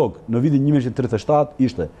mbretit Zog në vitin 1937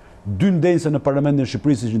 ishte 2 ndenjse në parlamentin e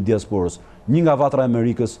Shqipërisë ishin diasporës, një nga Vatra e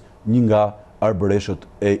Amerikës, një nga arbëreshët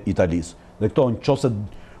e Italisë. Dhe këto nëse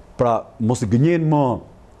pra mos i gënjen më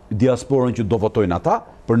diasporën që do votojnë ata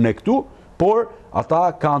për ne këtu, por ata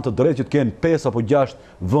kanë të drejtë që të kenë 5 apo 6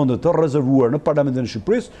 vende të rezervuar në parlamentin e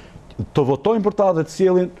Shqipërisë, të votojnë për ta dhe të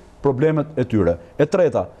sjellin problemet e tyre. E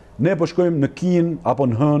treta, ne po shkojmë në Kinë apo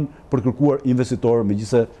në Hën për kërkuar investitorë,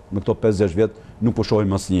 megjithëse me këto 5-6 vjet nuk po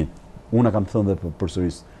shohim asnjë. Unë kam thënë dhe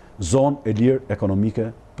përsëris, zonë e lirë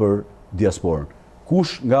ekonomike për diasporën.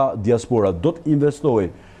 Kush nga diaspora do të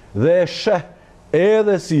investojë dhe e sheh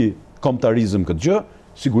edhe si kombëtarizëm këtë gjë,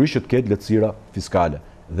 sigurisht që të ketë lehtësira fiskale.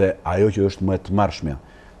 Dhe ajo që është më e tmerrshmja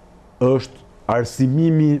është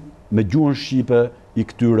arsimimi me gjuhën shqipe i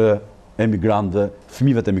këtyre emigrantëve,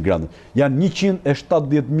 fëmijëve të emigrantëve. Janë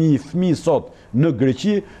 170.000 fëmijë sot në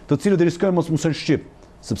Greqi, të cilët riskojnë mos mësojnë shqip,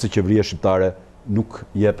 sepse qeveria shqiptare nuk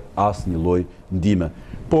jep asnjë lloj ndihme.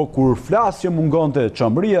 Po kur flas që mungonte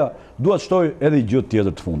çambëria, dua të shtoj edhe një gjë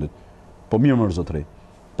tjetër të fundit. Po mirë më zotëri.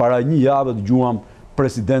 Para një jave dëgjuam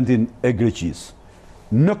presidentin e Greqisë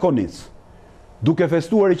në Konic, duke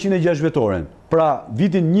festuar 106 vjetoren, pra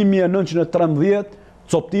vitin 1913,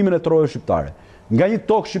 coptimin e trojës shqiptare. Nga një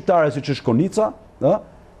tokë shqiptare siç është Konica,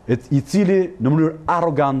 i cili në mënyrë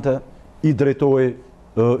arrogante i drejtoi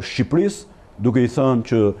Shqipërisë, duke i thënë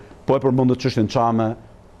që po e përmendet çështjen Çame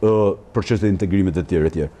për çështjet e integrimit e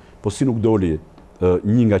tjerë e tjerë. Po si nuk doli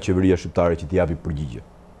një nga qeveria shqiptare që t'i japi përgjigje?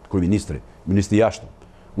 Kryeministri, ministri i jashtëm.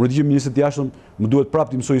 Unë di që ministri i jashtëm më duhet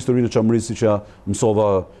prapë të mësoj historinë e Çamërisë siç ja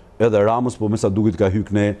mësova edhe Ramës, po me sa duket ka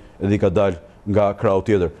hyrë ne edhe i ka dalë nga krau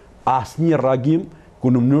tjetër. Asnjë reagim ku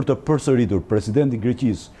në mënyrë të përsëritur presidenti i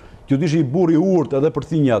Greqisë, që ishte i burri i urtë edhe për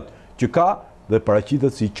thinjat që ka dhe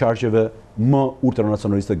paraqitet si qarqeve më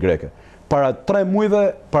ultranacionaliste greke. Para 3 muajve,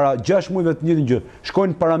 para 6 muajve të njëjtin gjë,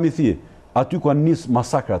 shkojnë paramithi, aty ku kanë nis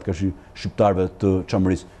masakrat ka shqiptarëve të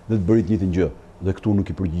Çamërisë dhe të bërit njëjtin gjë. Dhe këtu nuk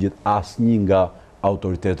i përgjigjet asnjë nga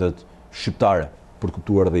autoritetet shqiptare, për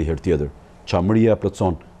kuptuar edhe i herë tjetër. Çamëria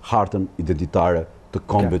plotson hartën identitare të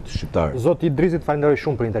kombit shqiptar. Zoti Idrizi, falenderoj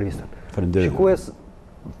shumë për intervistën. Faleminderit. Shikues,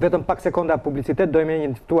 vetëm pak sekonda publicitet, do jemi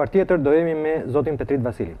një ftuar tjetër, do jemi me zotin Petrit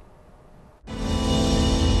Vasili.